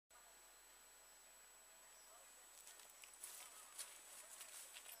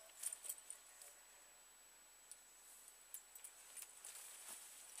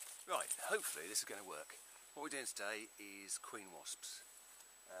Right, hopefully this is going to work. What we're doing today is queen wasps.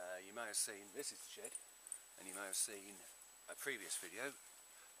 You may have seen, this is the shed, and you may have seen a previous video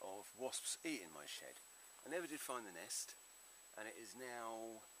of wasps eating my shed. I never did find the nest, and it is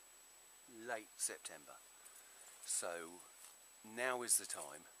now late September. So now is the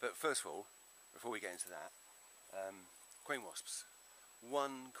time. But first of all, before we get into that, queen wasps.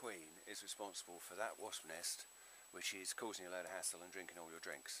 One queen is responsible for that wasp nest, which is causing a load of hassle and drinking all your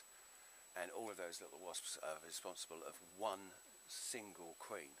drinks. And all of those little wasps are responsible of one single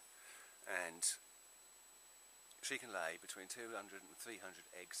queen. And she can lay between 200 and 300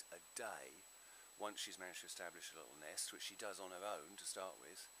 eggs a day once she's managed to establish a little nest, which she does on her own to start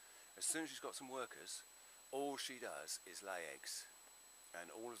with. As soon as she's got some workers, all she does is lay eggs, and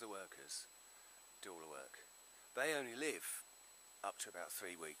all of the workers do all the work. They only live up to about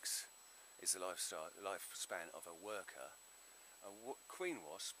 3 weeks, is the lifespan of a worker. A queen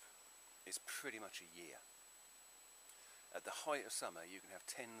wasp is pretty much a year. At the height of summer, you can have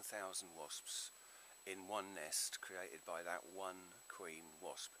 10,000 wasps in one nest created by that one queen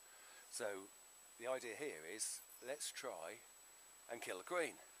wasp. So the idea here is, let's try and kill the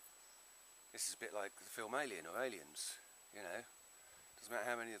queen. This is a bit like the film Alien or Aliens, you know. Doesn't matter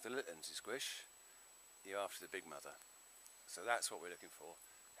how many of the little ones you squish, you're after the big mother. So that's what we're looking for.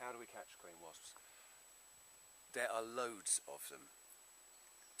 How do we catch queen wasps? There are loads of them.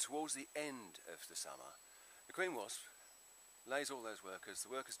 Towards the end of the summer, the queen wasp lays all those workers,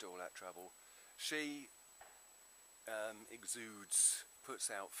 the workers do all that trouble. She exudes, puts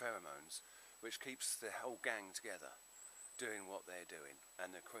out pheromones, which keeps the whole gang together, doing what they're doing,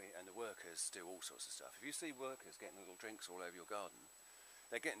 and the workers do all sorts of stuff. If you see workers getting little drinks all over your garden,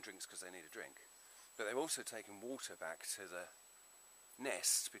 they're getting drinks because they need a drink, but they're also taking water back to the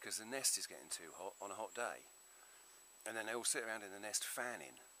nest because the nest is getting too hot on a hot day, and then they all sit around in the nest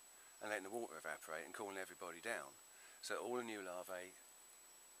fanning and letting the water evaporate and cooling everybody down, so all the new larvae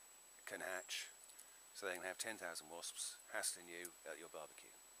can hatch, so they can have 10,000 wasps hassling you at your barbecue.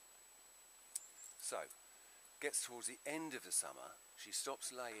 So gets towards the end of the summer, she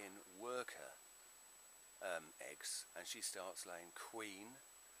stops laying worker eggs, and she starts laying queen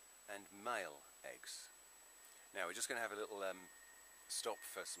and male eggs. Now we're just going to have a little stop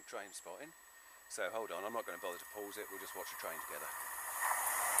for some train spotting, so hold on, I'm not going to bother to pause it, we'll just watch a train together.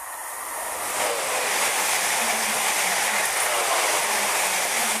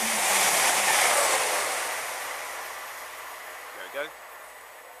 There we go.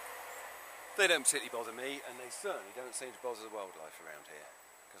 They don't particularly bother me, and they certainly don't seem to bother the wildlife around here,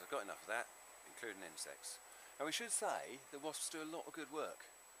 because I've got enough of that, including insects. And we should say that wasps do a lot of good work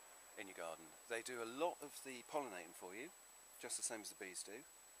in your garden. They do a lot of the pollinating for you, just the same as the bees do.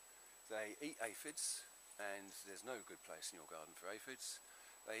 They eat aphids, and there's no good place in your garden for aphids.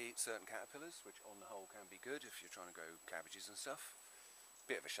 They eat certain caterpillars, which on the whole can be good if you're trying to grow cabbages and stuff.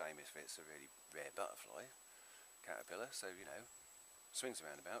 Bit of a shame if it's a really rare butterfly caterpillar, so you know, swings and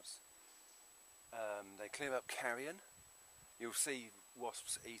roundabouts. They clear up carrion. You'll see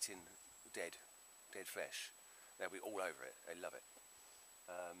wasps eating dead flesh. They'll be all over it, they love it.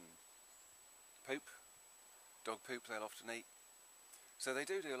 Poop, dog poop they'll often eat. So they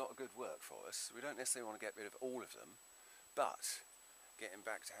do a lot of good work for us. We don't necessarily want to get rid of all of them, but getting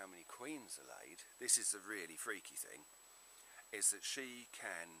back to how many queens are laid, this is the really freaky thing, is that she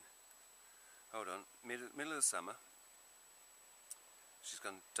can, hold on, middle of the summer, she's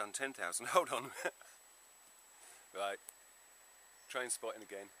done 10,000, hold on, right, train spotting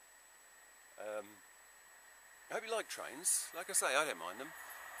again. I hope you like trains. Like I say, I don't mind them.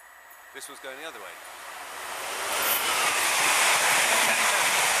 This one's going the other way.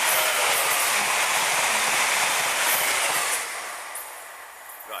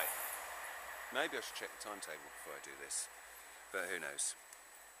 Right, maybe I should check the timetable before I do this, but who knows.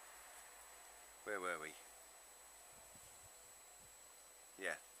 Where were we?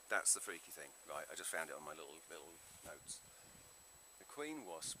 Yeah, that's the freaky thing. Right, I just found it on my little notes. The queen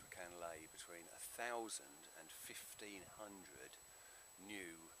wasp can lay between 1,000 and 1,500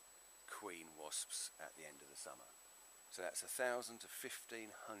 new queen wasps at the end of the summer. So that's 1,000 to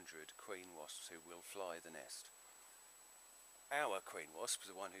 1,500 queen wasps who will fly the nest. Our queen wasp,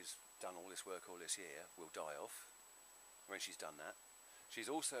 the one who's done all this work all this year, will die off when she's done that.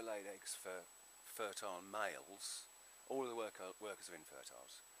 She's also laid eggs for fertile males. All of the workers are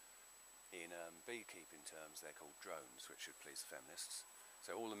infertiles. In beekeeping terms, they're called drones, which should please the feminists.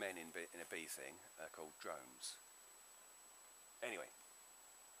 So all the men in a bee thing are called drones. Anyway,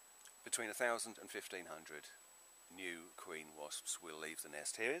 between 1,000 and 1,500 new queen wasps will leave the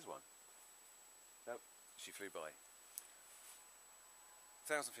nest. Here is one. Nope, she flew by.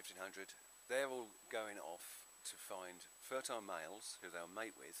 1,000, 1,500, they're all going off to find fertile males who they'll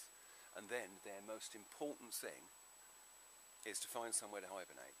mate with, and then their most important thing is to find somewhere to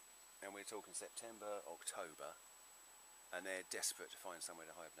hibernate. And we're talking September, October, and they're desperate to find somewhere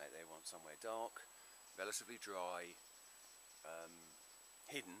to hibernate. They want somewhere dark, relatively dry,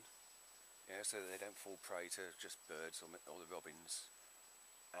 hidden, so that they don't fall prey to just birds or the robins,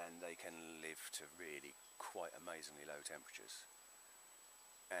 and they can live to really quite amazingly low temperatures.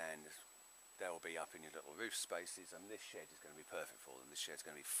 And they'll be up in your little roof spaces. I mean, this shed is going to be perfect for them. This shed's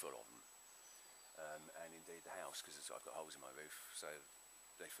going to be full of them, and indeed the house, because I've got holes in my roof, so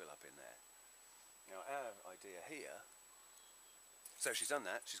they fill up in there. Now our idea here, so she's done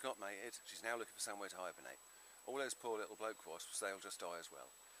that, she's got mated, she's now looking for somewhere to hibernate. All those poor little bloke wasps, they'll just die as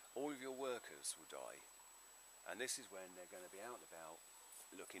well. All of your workers will die, and this is when they're going to be out and about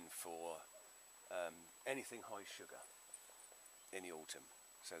looking for anything high sugar in the autumn.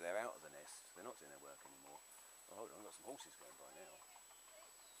 So they're out of the nest, they're not doing their work anymore. Oh, hold on, I've got some horses going by now.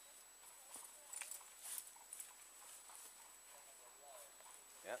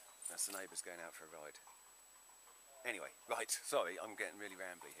 Yep, that's the neighbours going out for a ride. Anyway, right, sorry, I'm getting really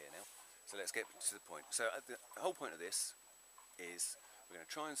rambly here now. So let's get to the point. So the whole point of this is we're going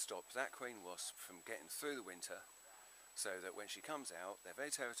to try and stop that queen wasp from getting through the winter, so that when she comes out, they're very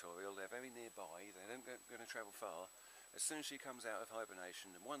territorial, they're very nearby, they don't going to travel far. As soon as she comes out of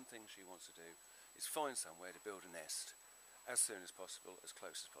hibernation, the one thing she wants to do is find somewhere to build a nest as soon as possible, as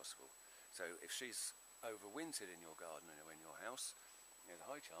close as possible. So if she's overwintered in your garden or in your house, there's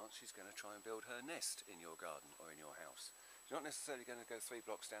a high chance she's going to try and build her nest in your garden or in your house. She's not necessarily going to go 3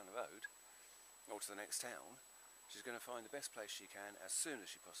 blocks down the road or to the next town. She's going to find the best place she can as soon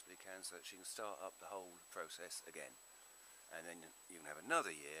as she possibly can, so that she can start up the whole process again. And then you can have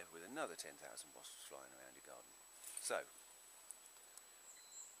another year with another 10,000 wasps flying around your garden. So,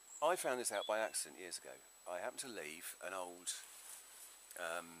 I found this out by accident years ago. I happened to leave an old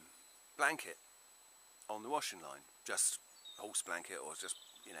blanket on the washing line, just a horse blanket, or just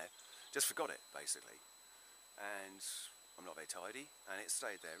forgot it basically. And I'm not very tidy, and it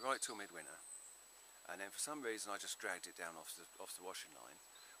stayed there right till midwinter. And then for some reason I just dragged it down off the washing line.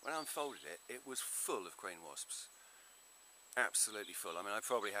 When I unfolded it, it was full of queen wasps. Absolutely full. I mean, I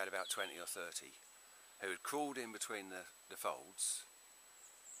probably had about 20 or 30 who had crawled in between the folds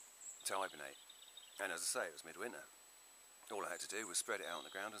to hibernate. And as I say, it was midwinter. All I had to do was spread it out on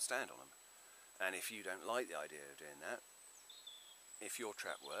the ground and stand on them. And if you don't like the idea of doing that, if your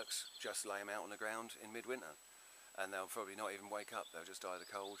trap works, just lay them out on the ground in midwinter, and they'll probably not even wake up. They'll just die of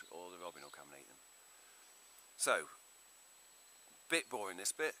the cold, or the robin will come and eat them. So, bit boring this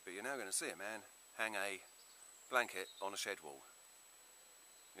bit, but you're now going to see a man hang a blanket on a shed wall.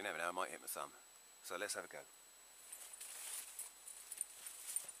 You never know, I might hit my thumb. So let's have a go.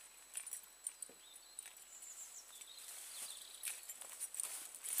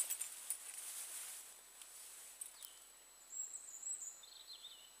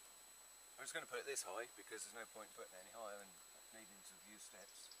 I'm just going to put it this high because there's no point putting it any higher and needing to use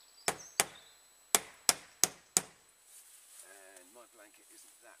steps. And my blanket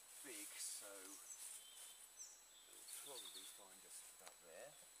isn't that big, so it'll probably find us about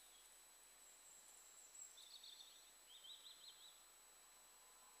there.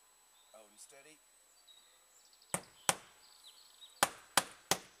 Hold and steady.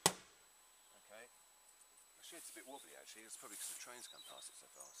 Okay. The shed's a bit wobbly actually, it's probably because the trains come past it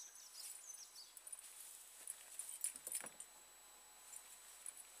so fast.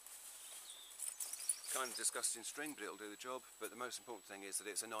 Kind of disgusting string, but it'll do the job. But the most important thing is that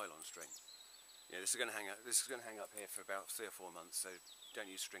it's a nylon string. Yeah, this is going to hang up. This is going to hang up here for about 3 or 4 months. So don't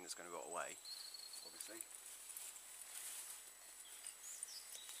use string that's going to rot away, obviously.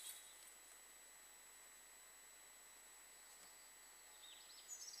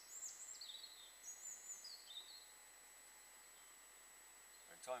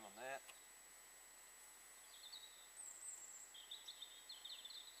 And time on there.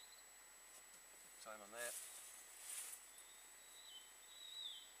 Time on there,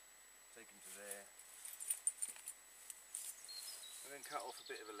 take them to there, and then cut off a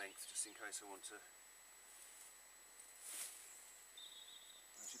bit of a length just in case I want to,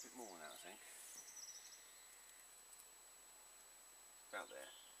 actually a bit more than that I think, about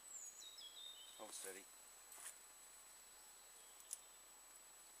there, hold steady.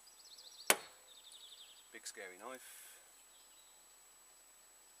 Big scary knife.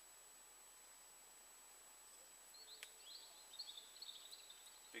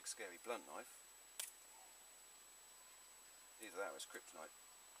 Big scary blunt knife. Either that or it's kryptonite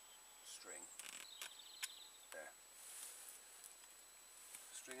string. There.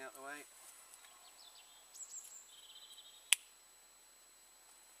 string out the way.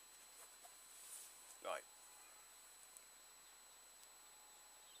 Right.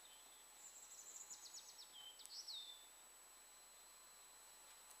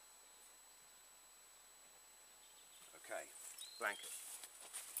 Okay, blanket.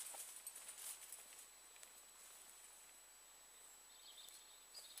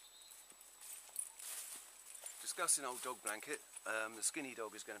 Discussing old dog blanket. The skinny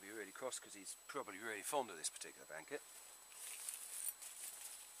dog is going to be really cross because he's probably really fond of this particular blanket.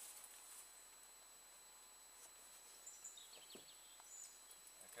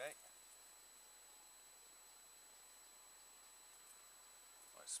 Okay.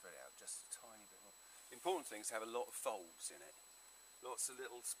 Right, spread it out just a tiny bit more. The important thing is to have a lot of folds in it. Lots of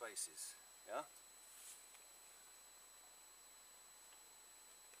little spaces. Yeah?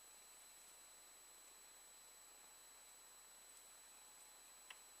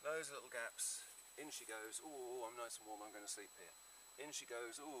 Those little gaps. In she goes, oh, I'm nice and warm, I'm going to sleep here. In she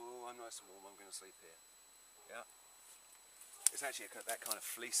goes, oh, I'm nice and warm, I'm going to sleep here. Yeah. It's actually that kind of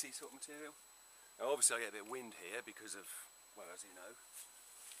fleecy sort of material. Now obviously I get a bit of wind here because of, well, as you know,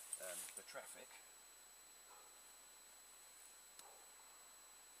 the traffic.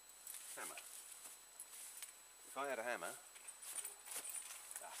 Hammer. If I had a hammer,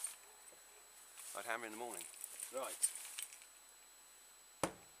 I'd hammer in the morning. Right.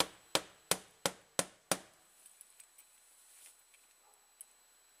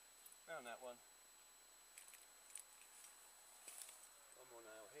 Found that one. One more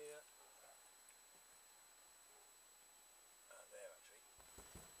nail here. There actually.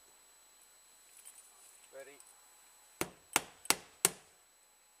 Ready.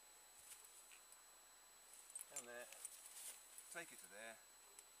 Down there. Take it to there.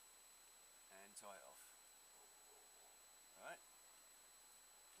 And tie it off. Alright.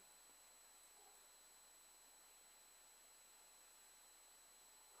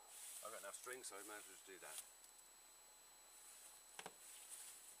 I've got enough string, so I might as well just do that.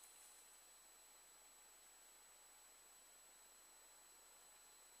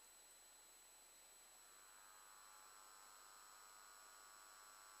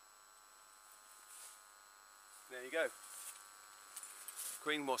 There you go.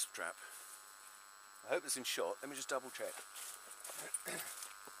 Queen wasp trap. I hope it's in shot. Let me just double check.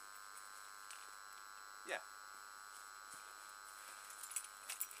 Yeah.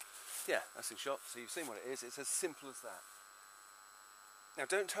 Yeah, that's in shot. So you've seen what it is. It's as simple as that. Now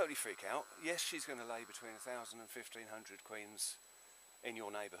don't totally freak out. Yes, she's going to lay between 1,000 and 1,500 queens in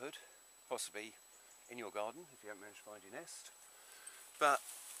your neighbourhood. Possibly in your garden if you haven't managed to find your nest. But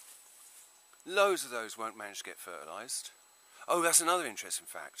loads of those won't manage to get fertilised. Oh, that's another interesting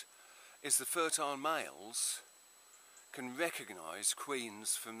fact, is the fertile males can recognise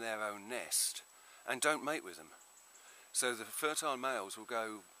queens from their own nest and don't mate with them. So the fertile males will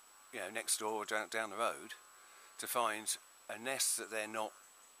go, you know, next door or down the road to find a nest that they're not,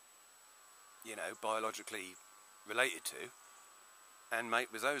 you know, biologically related to and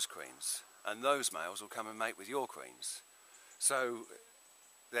mate with those queens. And those males will come and mate with your queens. So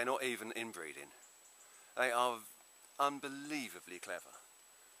they're not even inbreeding. They are unbelievably clever.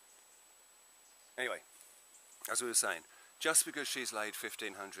 Anyway, as we were saying, just because she's laid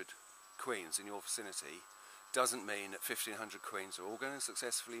 1,500 queens in your vicinity doesn't mean that 1,500 queens are all going to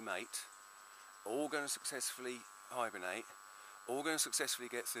successfully mate, all going to successfully hibernate, all going to successfully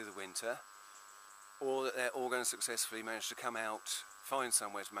get through the winter, or that they're all going to successfully manage to come out, find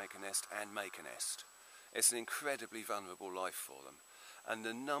somewhere to make a nest and make a nest. It's an incredibly vulnerable life for them. And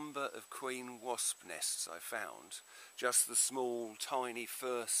the number of queen wasp nests I found, just the small tiny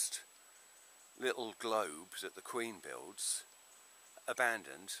first little globes that the queen builds,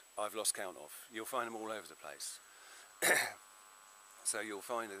 abandoned, I've lost count of. You'll find them all over the place. So you'll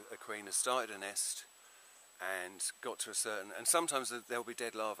find a queen has started a nest and got to a certain, and sometimes there'll be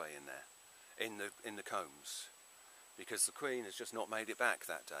dead larvae in there, in the combs, because the queen has just not made it back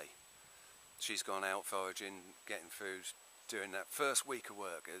that day. She's gone out foraging, getting food, doing that first week of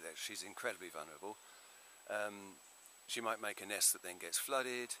work. She's incredibly vulnerable. She might make a nest that then gets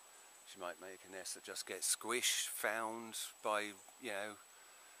flooded. She might make a nest that just gets squished, found by, you know,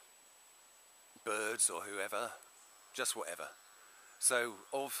 birds or whoever, just whatever. So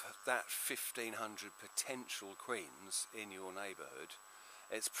of that 1,500 potential queens in your neighbourhood,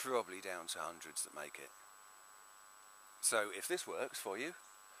 it's probably down to hundreds that make it. So if this works for you,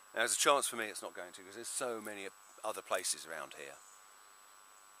 there's a chance for me it's not going to, because there's so many other places around here.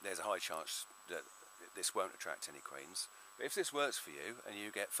 There's a high chance that this won't attract any queens. But if this works for you and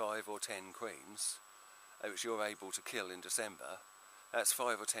you get 5 or 10 queens, which you're able to kill in December, That's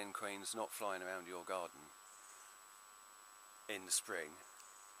 5 or 10 queens not flying around your garden in the spring,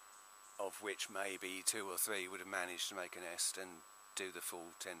 of which maybe 2 or 3 would have managed to make a nest and do the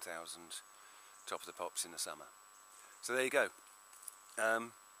full 10,000 top of the pops in the summer. So there you go.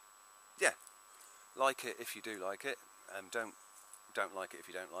 Yeah, like it if you do like it. Don't like it if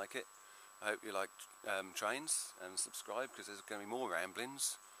you don't like it. I hope you like trains, and subscribe, because there's going to be more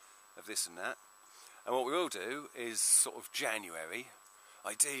ramblings of this and that. And what we will do is sort of January,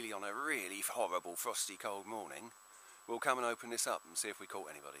 ideally on a really horrible frosty cold morning, we'll come and open this up and see if we caught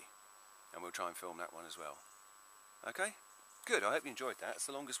anybody, and we'll try and film that one as well. Okay, good. I hope you enjoyed that. It's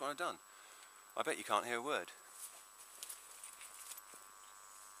the longest one I've done. I bet you can't hear a word.